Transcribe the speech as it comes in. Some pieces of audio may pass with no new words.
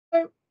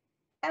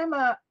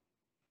Emma,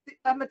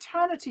 a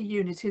maternity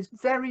unit is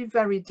very,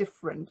 very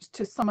different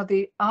to some of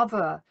the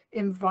other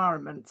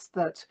environments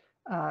that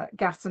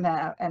gas and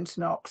air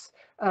entonox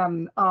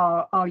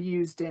are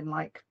used in,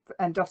 like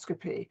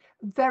endoscopy.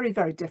 Very,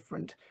 very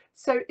different.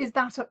 So is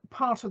that a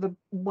part of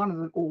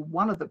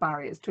one of the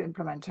barriers to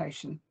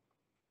implementation?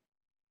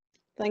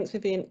 Thanks,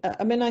 Vivienne.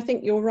 I mean, I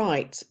think you're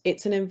right.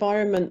 It's an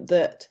environment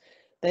that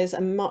there's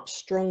a much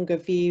stronger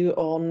view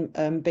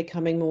on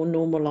becoming more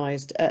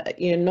normalised.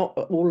 You know, not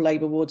all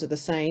labour wards are the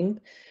same.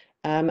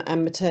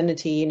 And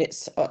maternity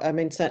units, I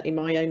mean, certainly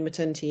my own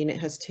maternity unit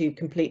has two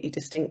completely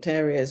distinct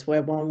areas,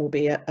 where one will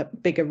be a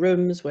bigger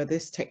rooms where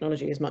this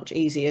technology is much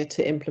easier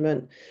to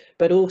implement,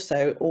 but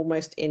also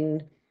almost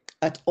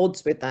at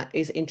odds with that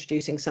is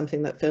introducing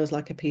something that feels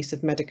like a piece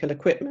of medical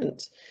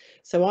equipment.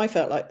 So I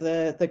felt like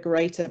the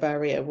greater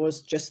barrier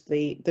was just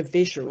the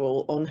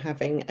visual on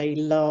having a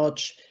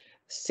large,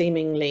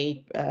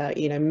 seemingly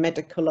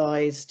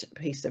medicalized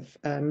piece of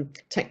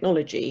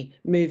technology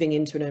moving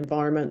into an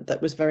environment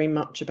that was very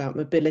much about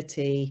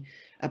mobility,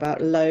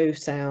 about low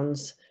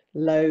sounds,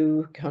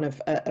 low kind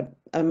of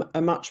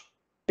a much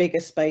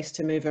bigger space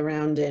to move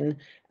around in,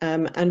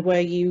 and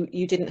where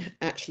you didn't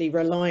actually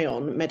rely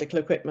on medical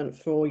equipment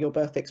for your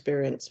birth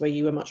experience, where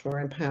you were much more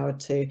empowered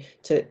to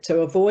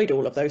avoid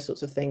all of those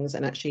sorts of things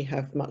and actually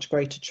have much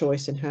greater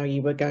choice in how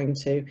you were going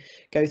to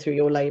go through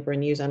your labour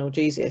and use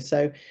analgesia.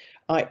 So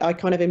I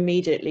kind of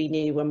immediately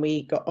knew when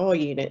we got our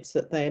units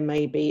that there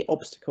may be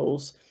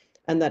obstacles,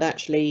 and that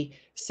actually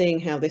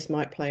seeing how this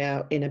might play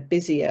out in a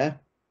busier,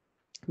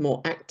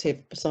 more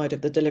active side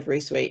of the delivery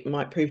suite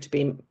might prove to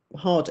be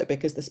harder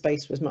because the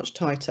space was much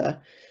tighter.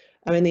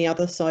 I mean, the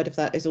other side of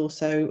that is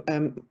also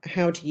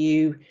how do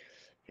you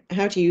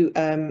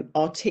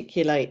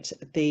articulate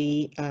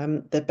the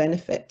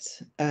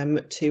benefits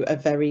to a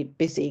very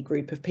busy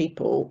group of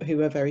people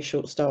who are very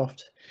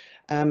short-staffed,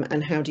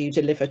 and how do you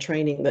deliver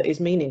training that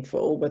is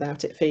meaningful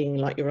without it feeling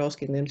like you're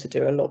asking them to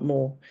do a lot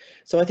more?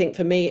 So I think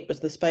for me it was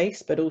the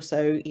space, but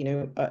also, you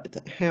know,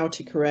 how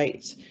to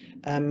create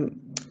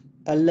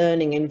a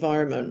learning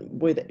environment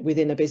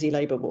within a busy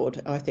labour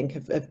ward, I think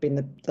have been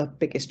the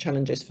biggest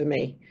challenges for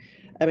me.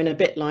 I mean, a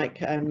bit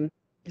like,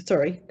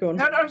 sorry, go on.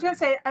 No, I was going to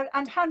say,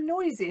 and how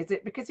noisy is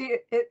it? Because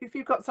if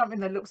you've got something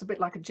that looks a bit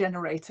like a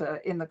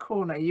generator in the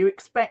corner, you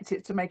expect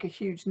it to make a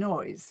huge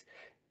noise.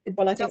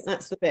 Well, I think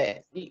that's the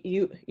bit.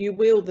 You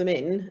wheel them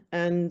in,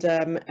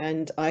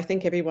 and I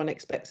think everyone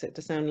expects it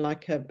to sound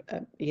like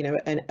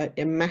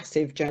a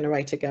massive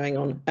generator going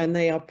on, and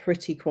they are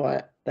pretty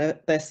quiet.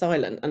 They're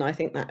silent, and I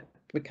think that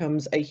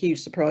becomes a huge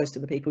surprise to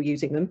the people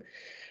using them.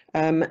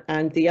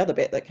 And the other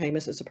bit that came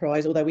as a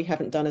surprise, although we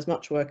haven't done as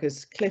much work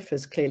as Cliff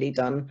has clearly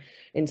done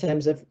in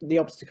terms of the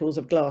obstacles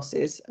of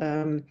glasses,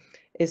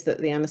 is that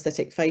the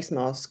anaesthetic face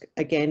mask,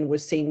 again,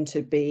 was seen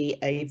to be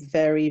a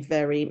very,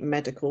 very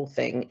medical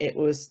thing. It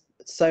was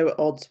so at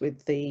odds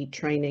with the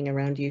training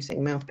around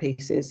using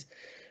mouthpieces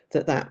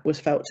that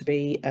was felt to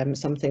be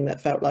something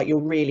that felt like you're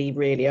really,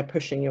 really are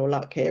pushing your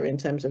luck here in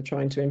terms of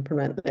trying to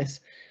implement this.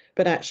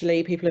 But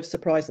actually, people have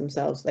surprised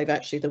themselves.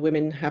 The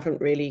women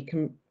haven't really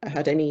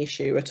had any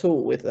issue at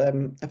all with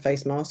a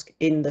face mask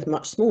in the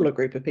much smaller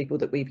group of people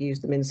that we've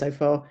used them in so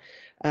far.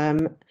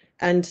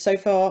 And so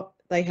far,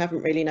 they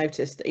haven't really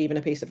noticed that even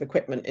a piece of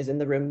equipment is in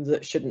the room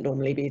that shouldn't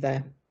normally be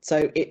there.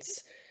 So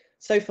it's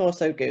so far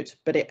so good.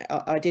 But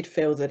I did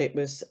feel that it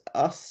was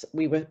us.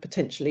 We were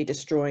potentially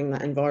destroying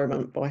that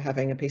environment by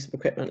having a piece of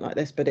equipment like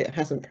this, but it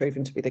hasn't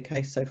proven to be the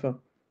case so far.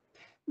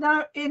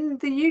 Now, in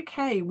the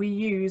UK, we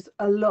use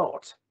a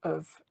lot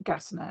of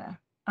gas and air,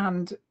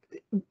 and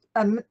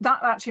that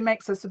actually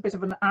makes us a bit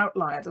of an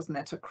outlier, doesn't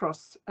it,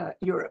 across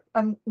Europe?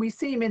 And we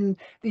seem in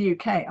the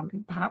UK, I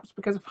mean, perhaps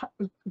because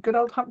of good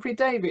old Humphrey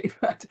Davy,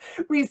 but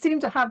we seem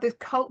to have this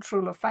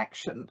cultural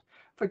affection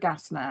for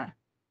gas and air.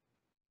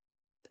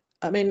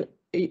 I mean,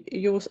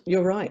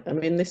 you're right. I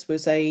mean, this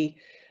was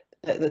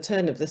at the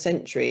turn of the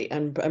century,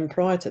 and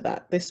prior to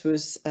that, this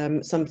was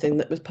something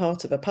that was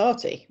part of a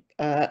party.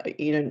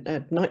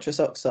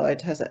 Nitrous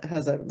oxide has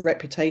a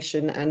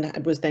reputation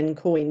and was then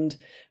coined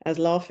as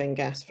laughing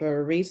gas for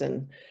a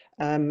reason.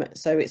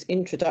 So its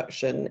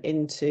introduction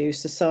into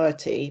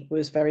society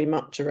was very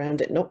much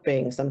around it not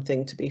being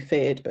something to be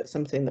feared, but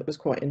something that was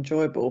quite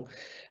enjoyable.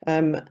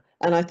 And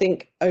I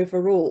think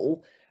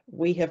overall,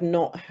 we have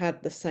not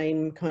had the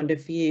same kind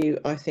of view,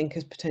 I think,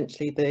 as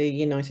potentially the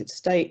United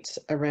States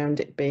around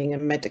it being a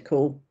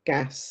medical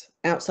gas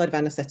outside of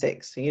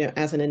anaesthetics. You know,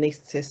 as an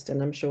anaesthetist,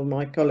 and I'm sure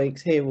my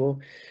colleagues here will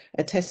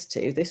attest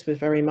to, this was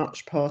very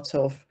much part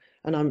of,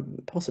 and I'm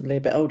possibly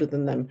a bit older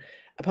than them,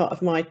 a part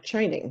of my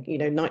training. You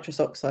know, nitrous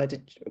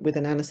oxide with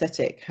an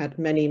anaesthetic had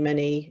many,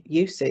 many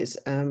uses,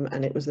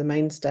 and it was the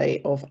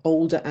mainstay of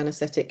older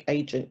anaesthetic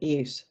agent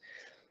use.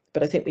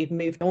 But I think we've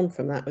moved on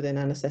from that within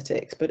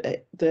anaesthetics.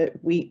 But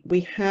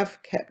we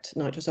have kept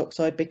nitrous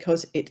oxide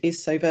because it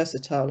is so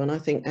versatile, and I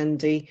think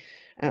Andy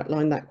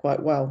outlined that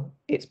quite well.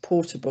 It's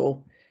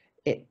portable,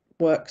 it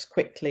works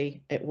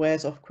quickly, it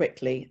wears off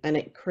quickly, and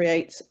it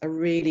creates a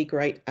really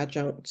great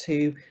adjunct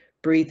to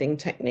breathing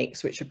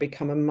techniques, which have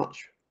become a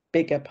much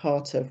bigger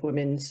part of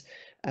women's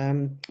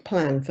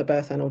plan for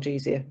birth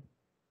analgesia.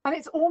 And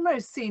it's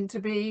almost seen to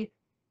be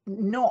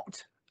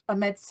not a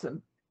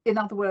medicine. In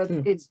other words,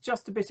 it's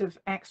just a bit of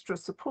extra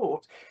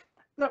support.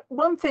 Now,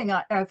 one thing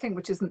I think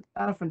which is an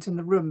elephant in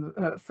the room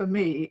for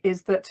me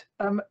is that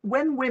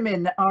when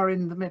women are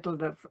in the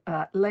middle of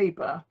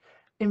labour,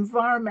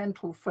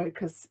 environmental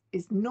focus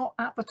is not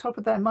at the top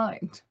of their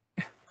mind.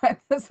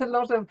 There's a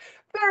lot of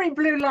very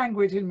blue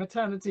language in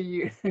maternity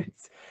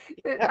units,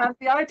 and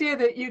the idea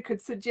that you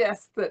could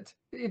suggest that,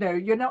 you know,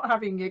 you're not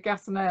having your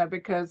gas and air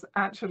because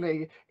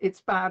actually it's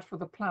bad for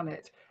the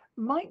planet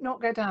might not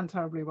go down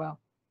terribly well.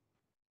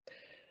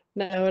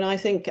 No, and I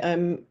think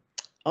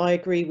I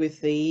agree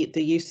with the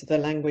use of the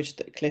language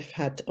that Cliff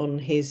had on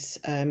his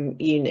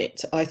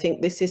unit. I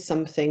think this is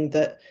something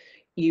that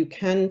you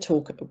can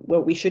talk,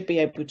 well, we should be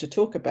able to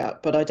talk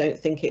about, but I don't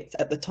think it's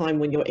at the time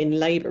when you're in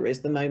labour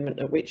is the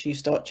moment at which you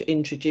start to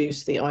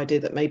introduce the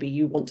idea that maybe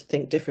you want to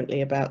think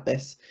differently about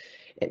this.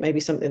 It may be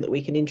something that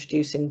we can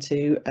introduce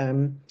into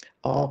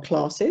our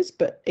classes,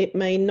 but it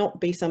may not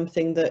be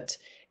something that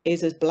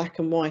is as black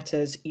and white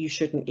as you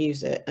shouldn't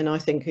use it. And I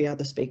think the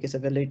other speakers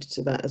have alluded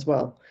to that as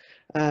well.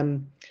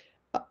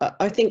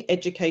 I think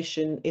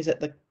education is at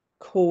the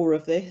core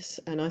of this,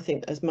 and I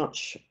think as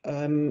much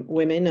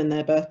women and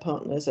their birth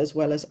partners as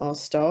well as our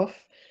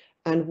staff,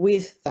 and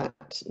with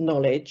that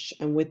knowledge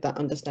and with that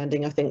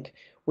understanding, I think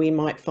we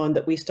might find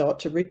that we start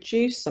to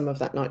reduce some of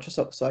that nitrous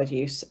oxide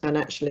use, and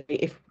actually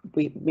if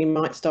we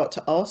might start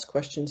to ask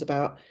questions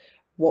about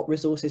what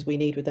resources we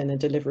need within a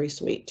delivery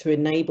suite to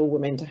enable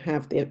women to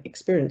have the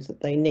experience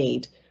that they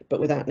need, but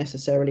without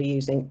necessarily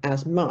using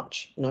as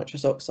much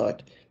nitrous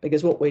oxide,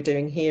 because what we're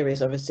doing here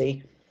is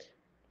obviously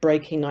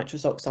breaking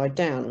nitrous oxide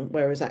down,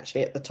 whereas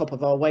actually at the top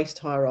of our waste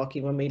hierarchy,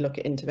 when we look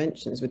at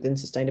interventions within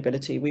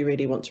sustainability, we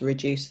really want to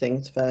reduce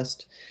things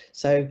first.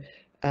 So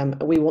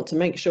we want to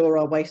make sure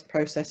our waste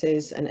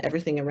processes and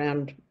everything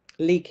around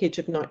leakage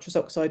of nitrous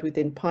oxide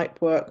within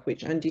pipe work,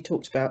 which Andy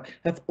talked about,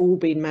 have all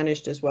been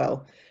managed as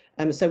well.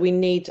 So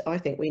I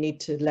think we need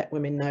to let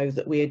women know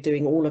that we are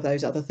doing all of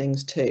those other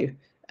things too,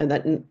 and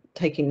that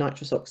taking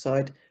nitrous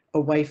oxide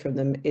away from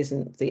them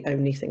isn't the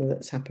only thing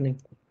that's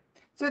happening.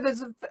 So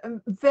there's a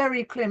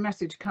very clear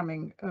message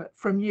coming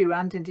from you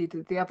and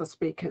indeed the other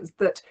speakers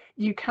that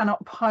you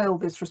cannot pile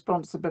this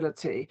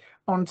responsibility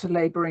onto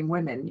labouring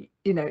women.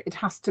 You know, it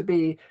has to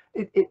be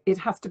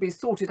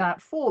sorted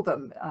out for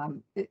them,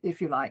 if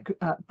you like,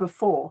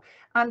 before.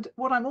 And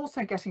what I'm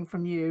also getting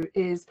from you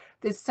is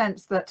this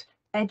sense that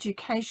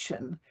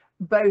education,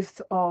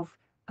 both of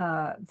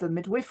the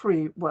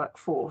midwifery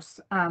workforce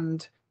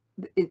and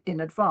in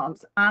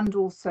advance, and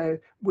also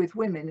with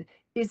women,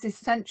 is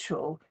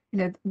essential. You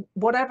know,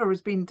 whatever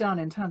has been done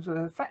in terms of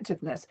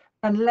effectiveness,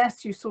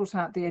 unless you sort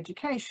out the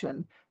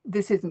education,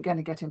 this isn't going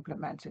to get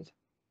implemented.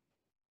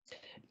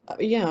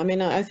 Yeah, I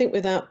mean, I think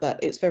without that,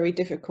 it's very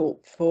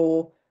difficult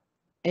for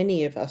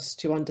any of us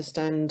to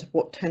understand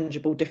what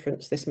tangible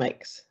difference this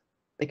makes,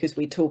 because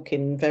we talk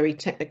in very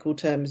technical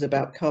terms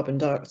about carbon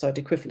dioxide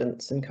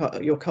equivalents and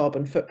your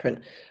carbon footprint.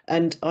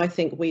 And I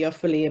think we are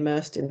fully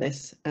immersed in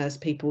this as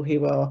people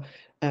who are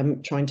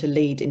trying to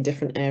lead in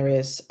different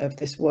areas of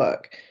this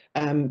work.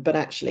 But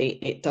actually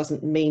it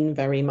doesn't mean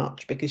very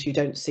much, because you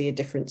don't see a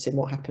difference in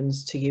what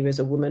happens to you as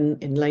a woman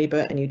in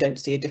labour, and you don't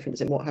see a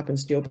difference in what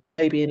happens to your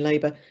baby in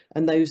labour,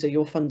 and those are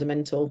your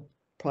fundamental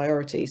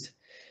priorities.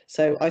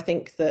 So I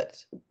think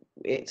that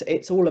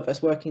it's all of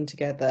us working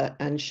together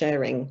and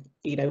sharing,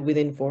 you know,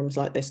 within forums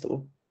like this that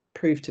will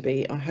prove to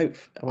be, I hope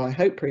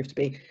prove to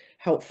be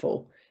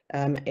helpful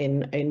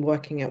in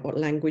working out what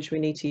language we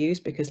need to use,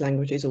 because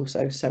language is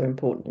also so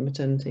important in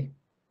maternity.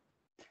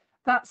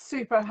 That's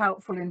super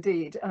helpful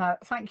indeed.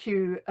 Thank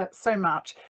you so much.